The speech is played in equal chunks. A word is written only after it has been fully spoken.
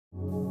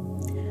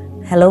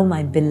Hello,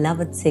 my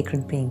beloved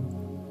sacred being.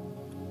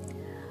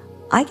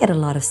 I get a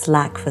lot of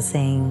slack for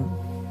saying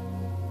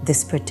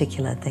this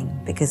particular thing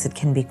because it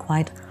can be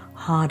quite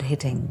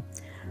hard-hitting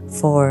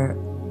for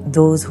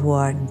those who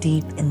are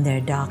deep in their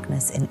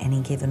darkness in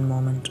any given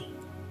moment.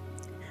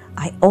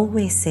 I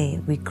always say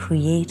we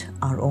create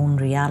our own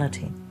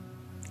reality,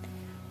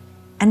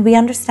 and we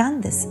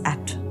understand this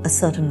at a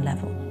certain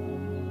level.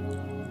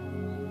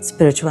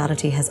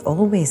 Spirituality has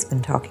always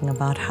been talking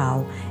about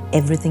how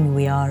everything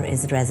we are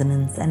is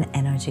resonance and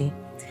energy,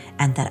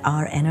 and that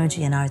our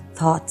energy and our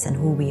thoughts and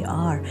who we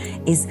are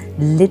is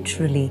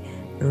literally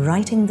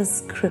writing the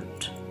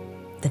script,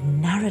 the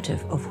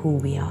narrative of who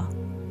we are.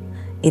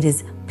 It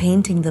is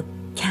painting the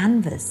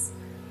canvas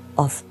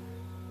of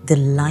the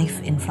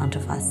life in front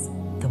of us,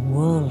 the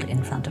world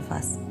in front of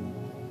us.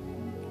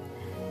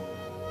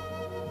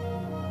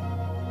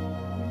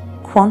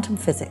 Quantum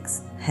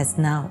physics has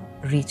now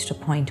reached a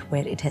point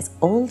where it has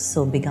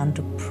also begun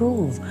to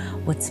prove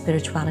what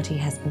spirituality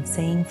has been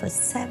saying for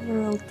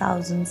several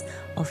thousands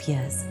of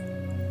years.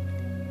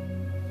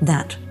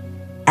 That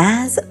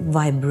as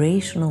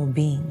vibrational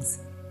beings,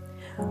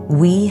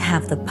 we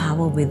have the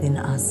power within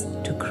us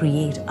to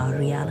create our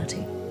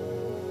reality.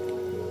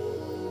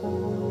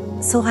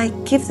 So I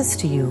give this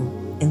to you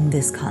in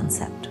this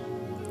concept.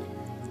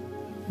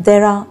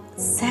 There are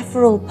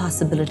several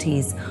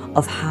possibilities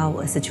of how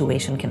a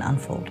situation can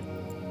unfold.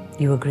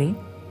 You agree?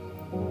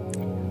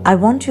 I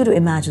want you to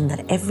imagine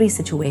that every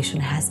situation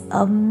has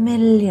a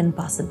million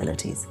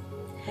possibilities.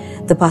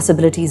 The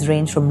possibilities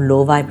range from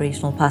low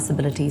vibrational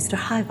possibilities to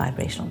high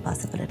vibrational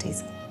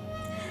possibilities.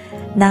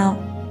 Now,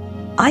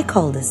 I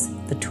call this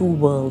the two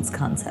worlds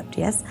concept,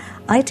 yes?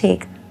 I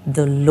take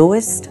the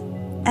lowest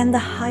and the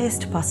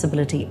highest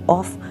possibility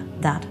of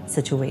that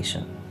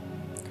situation.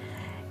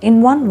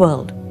 In one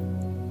world,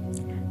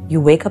 you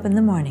wake up in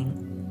the morning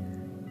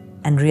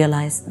and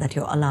realize that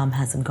your alarm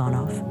hasn't gone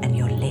off and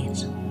you're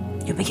late.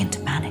 You begin to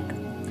panic.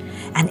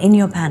 And in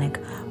your panic,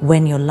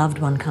 when your loved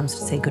one comes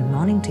to say good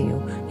morning to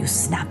you, you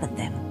snap at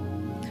them.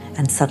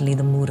 And suddenly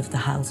the mood of the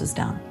house is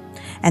down.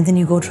 And then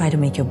you go try to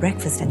make your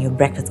breakfast and your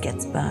breakfast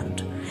gets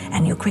burnt.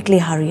 And you quickly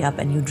hurry up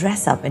and you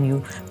dress up and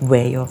you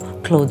wear your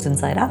clothes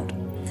inside out.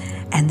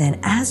 And then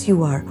as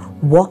you are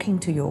walking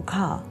to your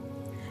car,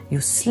 you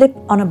slip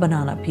on a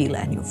banana peel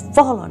and you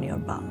fall on your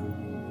bum.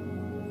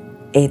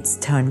 It's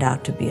turned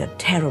out to be a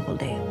terrible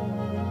day.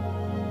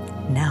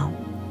 Now,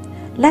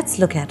 let's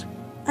look at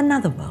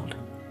another world,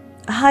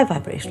 a high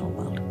vibrational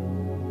world.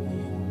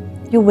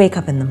 You wake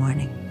up in the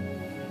morning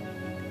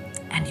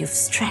and you've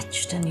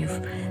stretched and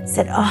you've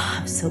said, oh,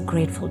 I'm so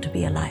grateful to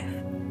be alive.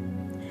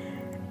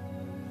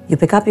 You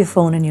pick up your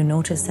phone and you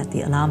notice that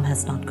the alarm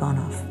has not gone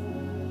off.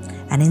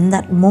 And in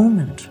that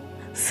moment,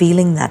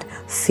 feeling that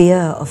fear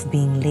of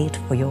being late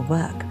for your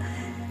work,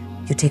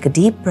 you take a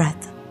deep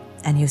breath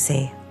and you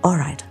say, all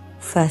right,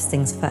 first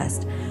things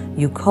first.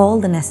 You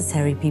call the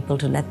necessary people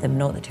to let them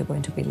know that you're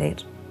going to be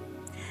late.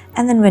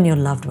 And then when your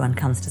loved one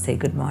comes to say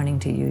good morning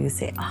to you, you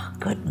say, oh,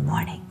 good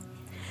morning.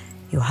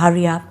 You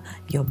hurry up,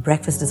 your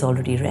breakfast is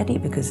already ready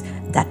because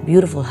that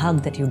beautiful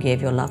hug that you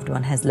gave your loved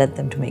one has led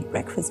them to make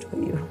breakfast for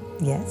you.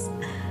 Yes?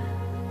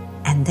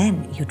 And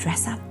then you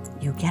dress up,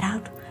 you get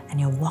out, and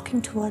you're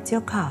walking towards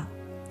your car.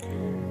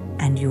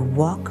 And you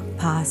walk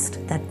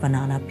past that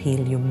banana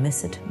peel, you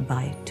miss it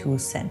by 2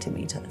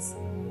 centimeters.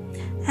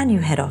 And you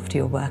head off to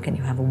your work and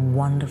you have a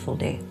wonderful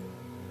day.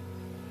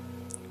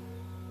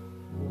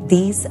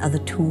 These are the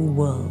two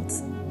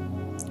worlds.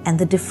 And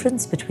the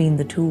difference between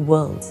the two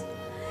worlds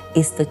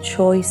is the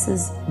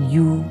choices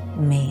you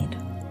made.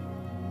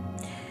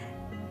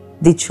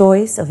 The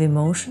choice of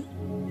emotion,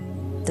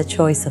 the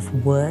choice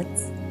of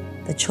words,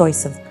 the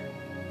choice of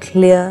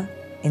clear,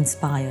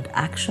 inspired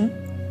action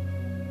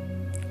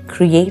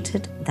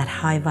created that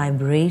high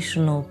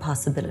vibrational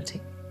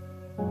possibility.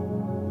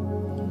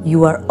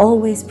 You are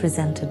always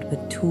presented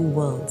with two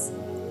worlds.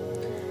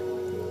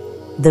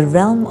 The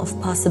realm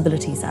of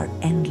possibilities are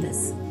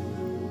endless.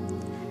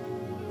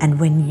 And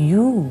when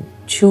you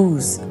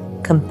choose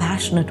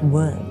compassionate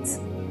words,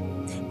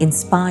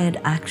 inspired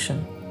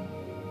action,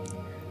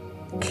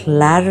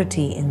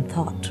 clarity in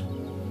thought,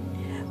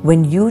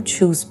 when you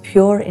choose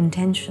pure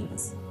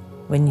intentions,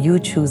 when you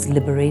choose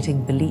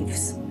liberating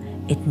beliefs,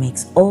 it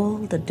makes all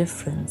the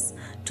difference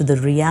to the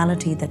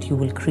reality that you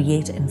will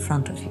create in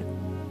front of you.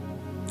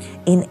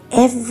 In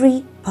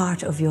every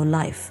part of your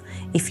life,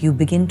 if you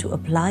begin to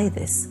apply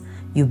this,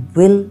 you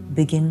will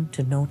begin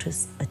to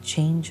notice a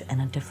change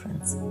and a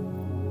difference.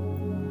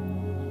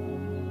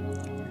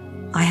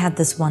 I had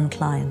this one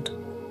client,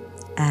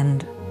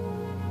 and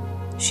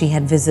she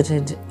had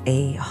visited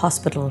a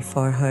hospital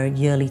for her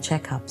yearly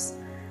checkups,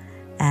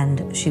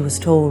 and she was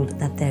told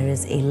that there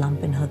is a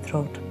lump in her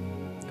throat.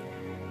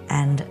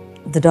 And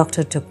the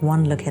doctor took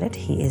one look at it.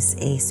 He is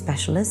a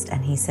specialist,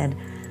 and he said,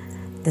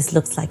 this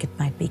looks like it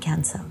might be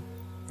cancer.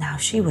 Now,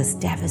 she was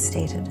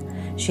devastated.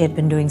 She had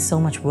been doing so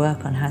much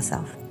work on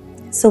herself.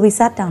 So we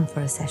sat down for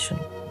a session.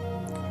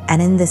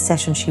 And in this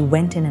session, she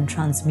went in and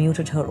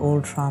transmuted her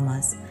old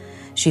traumas.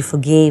 She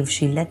forgave,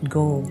 she let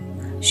go,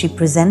 She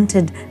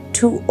presented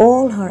to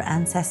all her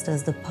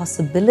ancestors the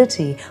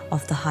possibility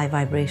of the high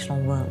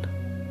vibrational world.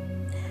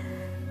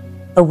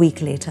 A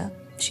week later,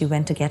 she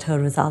went to get her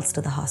results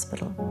to the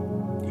hospital.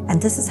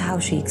 And this is how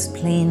she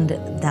explained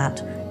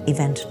that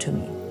event to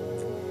me.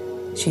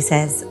 She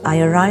says,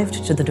 I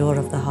arrived to the door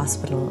of the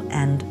hospital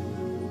and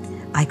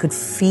I could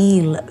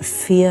feel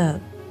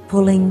fear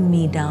pulling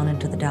me down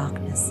into the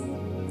darkness.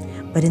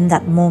 But in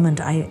that moment,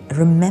 I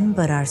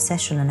remembered our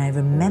session and I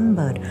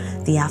remembered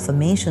the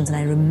affirmations and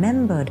I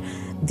remembered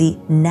the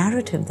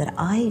narrative that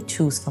I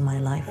choose for my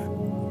life.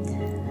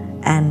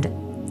 And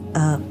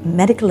a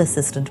medical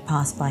assistant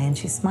passed by and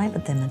she smiled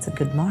at them and said,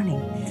 good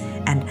morning.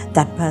 And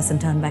that person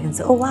turned back and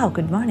said, oh wow,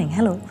 good morning,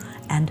 hello.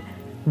 And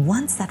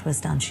once that was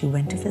done, she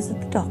went to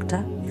visit the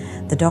doctor.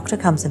 The doctor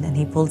comes in and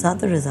he pulls out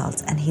the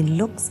results and he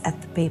looks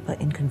at the paper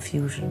in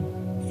confusion.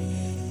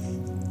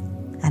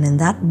 And in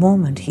that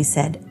moment, he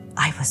said,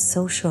 I was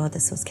so sure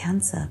this was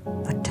cancer,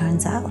 but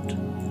turns out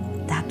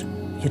that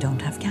you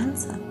don't have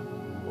cancer.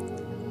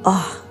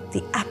 Oh,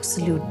 the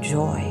absolute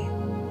joy.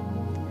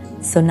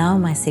 So now,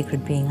 my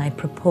sacred being, I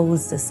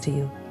propose this to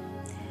you,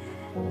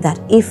 that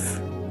if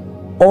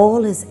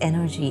all is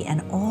energy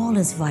and all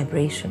is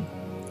vibration,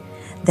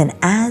 then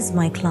as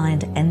my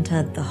client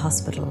entered the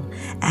hospital,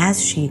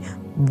 as she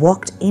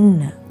walked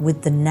in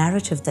with the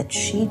narrative that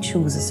she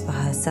chooses for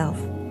herself,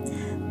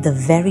 the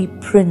very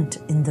print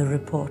in the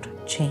report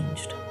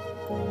changed.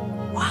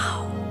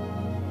 Wow!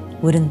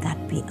 Wouldn't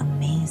that be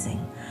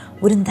amazing?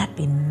 Wouldn't that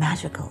be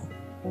magical?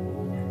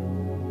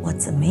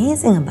 What's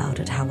amazing about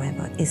it,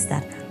 however, is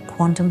that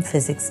quantum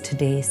physics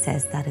today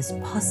says that is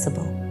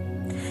possible,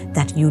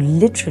 that you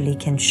literally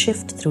can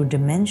shift through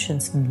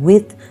dimensions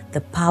with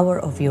the power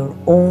of your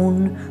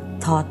own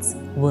thoughts,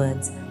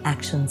 words,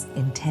 actions,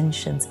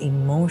 intentions,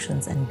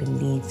 emotions, and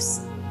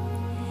beliefs.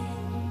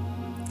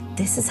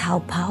 This is how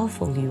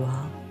powerful you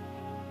are.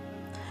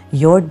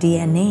 Your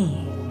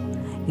DNA,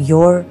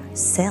 your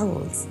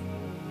cells,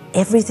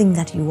 everything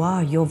that you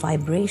are, your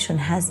vibration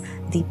has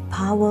the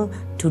power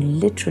to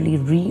literally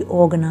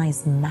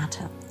reorganize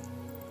matter.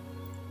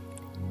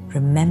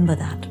 Remember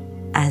that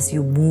as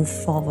you move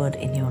forward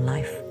in your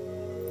life.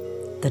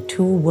 The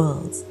two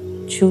worlds.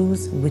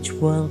 Choose which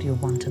world you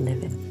want to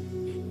live in.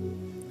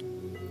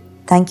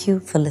 Thank you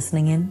for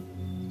listening in.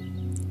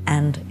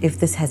 And if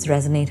this has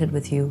resonated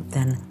with you,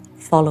 then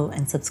follow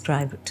and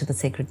subscribe to The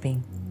Sacred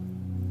Being.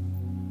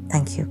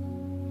 Thank you.